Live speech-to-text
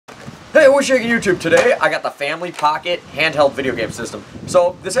Hey, what's shaking YouTube? Today I got the Family Pocket handheld video game system.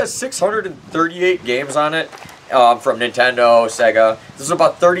 So this has 638 games on it from Nintendo, Sega. This is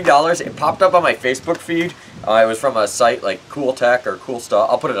about $30. It popped up on my Facebook feed. It was from a site like Cool Tech or Cool Stuff.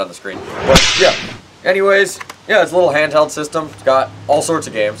 I'll put it on the screen. But yeah, anyways, yeah, it's a little handheld system. It's got all sorts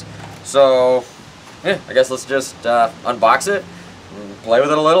of games. So yeah, I guess let's just unbox it, and play with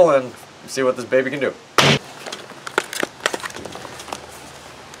it a little, and see what this baby can do.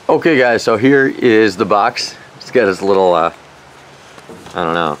 Okay guys, so here is the box. It's got this little, I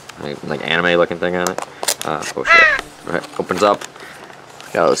don't know, like anime looking thing on it. Oh shit. Right, opens up.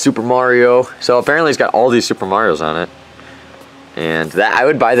 Got a Super Mario. So apparently it's got all these Super Marios on it. And that I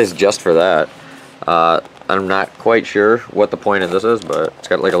would buy this just for that. I'm not quite sure what the point of this is, but it's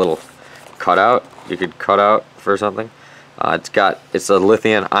got like a little cutout. You could cut out for something. It's a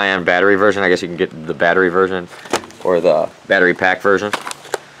lithium ion battery version. I guess you can get the battery version or the battery pack version.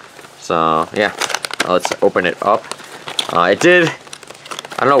 So yeah, let's open it up. I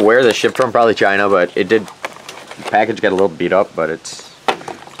don't know where this shipped from, probably China, but the package got a little beat up, but it's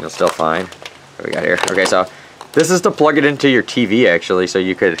still fine. What do we got here? Okay, so this is to plug it into your TV actually, so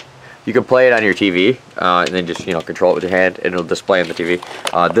you could play it on your TV and then just control it with your hand and it'll display on the TV.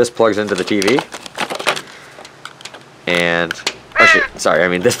 This plugs into the TV, and oh shit, sorry, I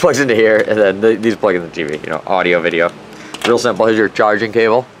mean this plugs into here, and then these plug in the TV. Audio, video. Real simple. Here's your charging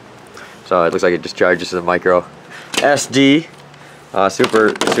cable. So it looks like it just charges to the micro SD.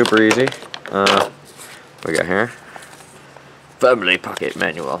 Super easy. What we got here? Family Pocket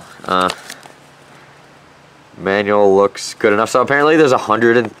manual. Manual looks good enough. So apparently there's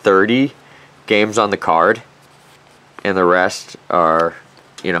 130 games on the card, and the rest are,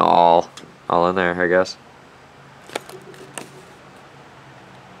 all in there, I guess.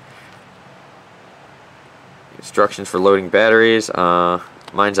 Instructions for loading batteries.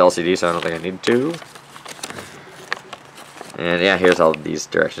 Mine's LCD, so I don't think I need to. And yeah, here's all these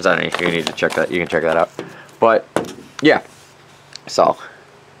directions. I don't know if you need to check that. You can check that out. But yeah, so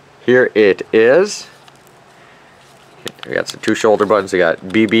here it is. We got some 2 shoulder buttons. We got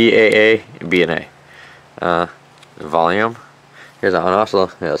BB, AA, and B and A. Volume. Here's on off.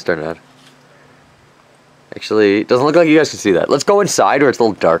 So yeah, let's turn it on. Actually, it doesn't look like you guys can see that. Let's go inside where it's a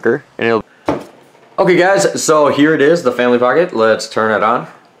little darker, and it'll. Okay guys, so here it is, the Family Pocket. Let's turn it on.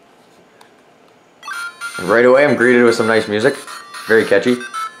 And right away I'm greeted with some nice music. Very catchy.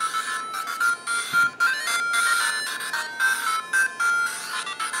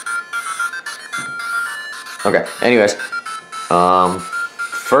 Okay, anyways.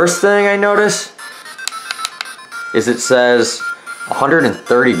 First thing I notice is it says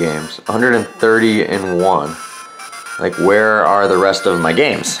 130 games. 131. Like, where are the rest of my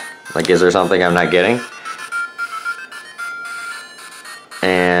games? Like, is there something I'm not getting?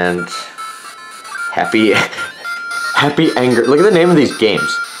 And Happy Anger. Look at the name of these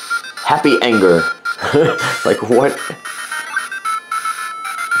games. Happy Anger. Like what?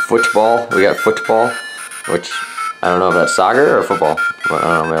 Football. We got football, which I don't know if that's soccer or football. But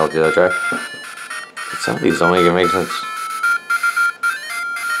I don't know. Maybe I'll give that a try. Some of these don't even make sense.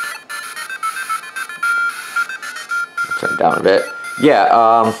 Turn it down a bit.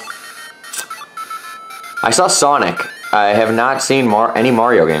 Yeah. I saw Sonic. I have not seen any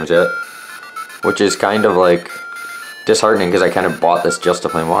Mario games yet, which is kind of like disheartening because I kind of bought this just to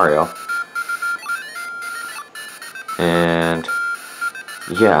play Mario. And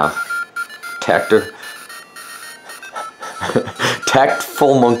yeah,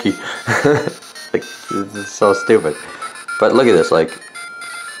 Tactful Monkey. Like, this is so stupid. But look at this, like,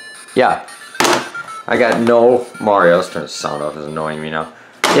 yeah, I got no Mario. Let's turn the sound off. It's annoying me now.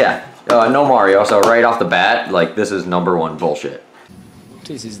 Yeah. No Mario, so right off the bat, like, this is #1 bullshit.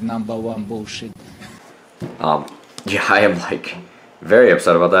 This is #1 bullshit. Yeah, I am, like, very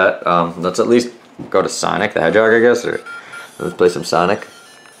upset about that. Let's at least go to Sonic the Hedgehog, I guess, or let's play some Sonic.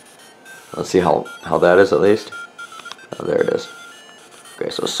 Let's see how that is, at least. Oh, there it is. Okay,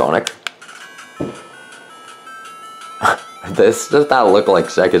 so Sonic. This does not look like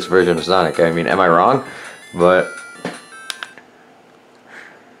Sega's version of Sonic. I mean, am I wrong? But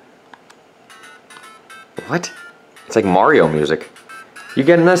what? It's like Mario music. You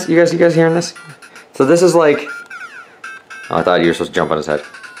getting this? You guys hearing this? So this is like... Oh, I thought you were supposed to jump on his head.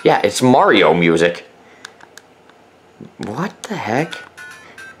 Yeah, it's Mario music. What the heck?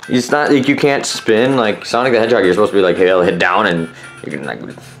 It's not like you can't spin like Sonic the Hedgehog. You're supposed to be like, hey, I'll hit down and you can like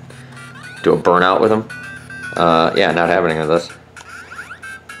do a burnout with him. Yeah, not happening with this.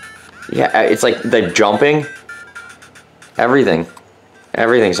 Yeah, it's like the jumping. Everything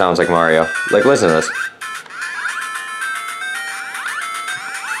sounds like Mario. Like, listen to this.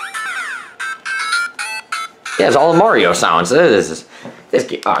 Yeah, it's all Mario sounds. This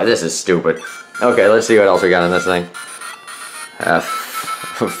is stupid. Okay, let's see what else we got in this thing.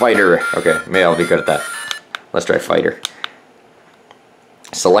 Fighter. Okay, maybe I'll be good at that. Let's try fighter.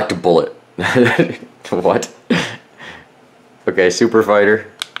 Select a bullet. What? Okay, super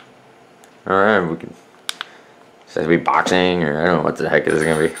fighter. Alright, we can... It's going to be boxing, or I don't know what the heck is it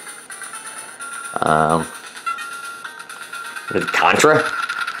going to be. Is it Contra?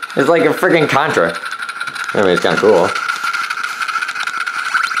 It's like a freaking Contra. I mean, it's kind of cool.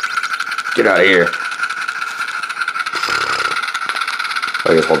 Get out of here.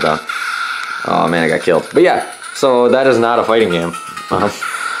 I just hold down. Oh man, I got killed. But yeah, so that is not a fighting game.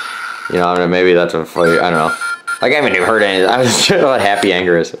 You know, I mean, maybe that's a fight. I don't know. Like, I haven't even heard anything. I was just know what happy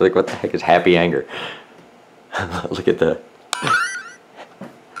anger is. Like, what the heck is happy anger? Look at the...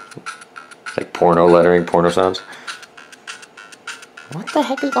 It's like porno lettering, porno sounds. What the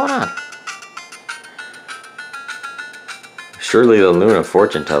heck is going on? Surely the Luna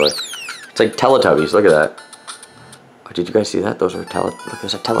fortune teller. It's like Teletubbies. Look at that. Oh, did you guys see that? Those are look,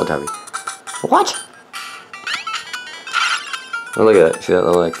 there's a Teletubby. What? Oh, look at that. See that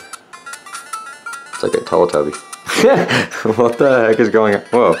little, like... It's like a Teletubby. What the heck is going on?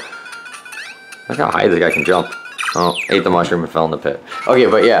 Whoa. Look how high this guy can jump. Oh, ate the mushroom and fell in the pit. Okay,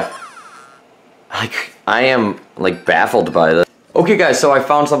 but yeah. Like, I am, like, baffled by this. Okay, guys, so I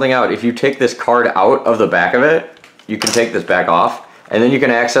found something out. If you take this card out of the back of it, you can take this back off, and then you can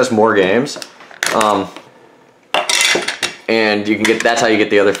access more games. And you can get, that's how you get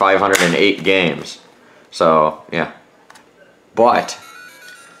the other 508 games. So, yeah. But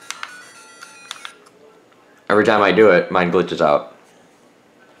every time I do it, mine glitches out.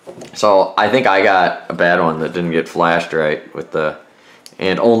 So I think I got a bad one that didn't get flashed right with the,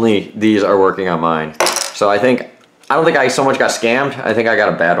 and only these are working on mine. So I don't think I so much got scammed. I think I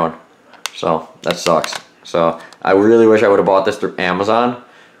got a bad one. So that sucks. So I really wish I would have bought this through Amazon.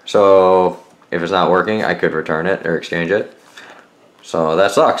 So if it's not working, I could return it or exchange it. So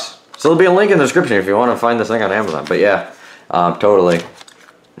that sucks. So there'll be a link in the description if you want to find this thing on Amazon. But yeah, totally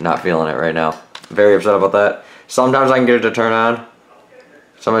not feeling it right now. Very upset about that. Sometimes I can get it to turn on.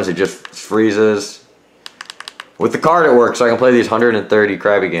 Sometimes it just freezes. With the card it works, so I can play these 130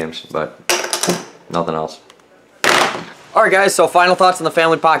 Krabby games, but nothing else. Alright guys, so final thoughts on the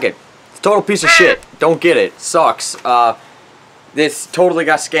Family Pocket. It's a total piece of shit. Don't get it. Sucks. This totally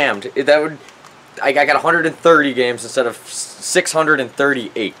got scammed. I got 130 games instead of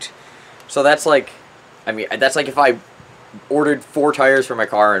 638. So that's like, I mean, that's like if I ordered 4 tires for my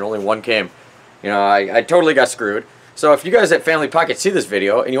car and only one came. You know, I totally got screwed. So if you guys at Family Pocket see this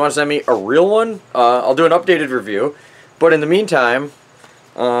video and you want to send me a real one, I'll do an updated review. But in the meantime,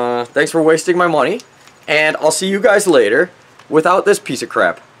 thanks for wasting my money. And I'll see you guys later without this piece of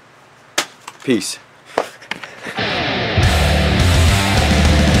crap. Peace.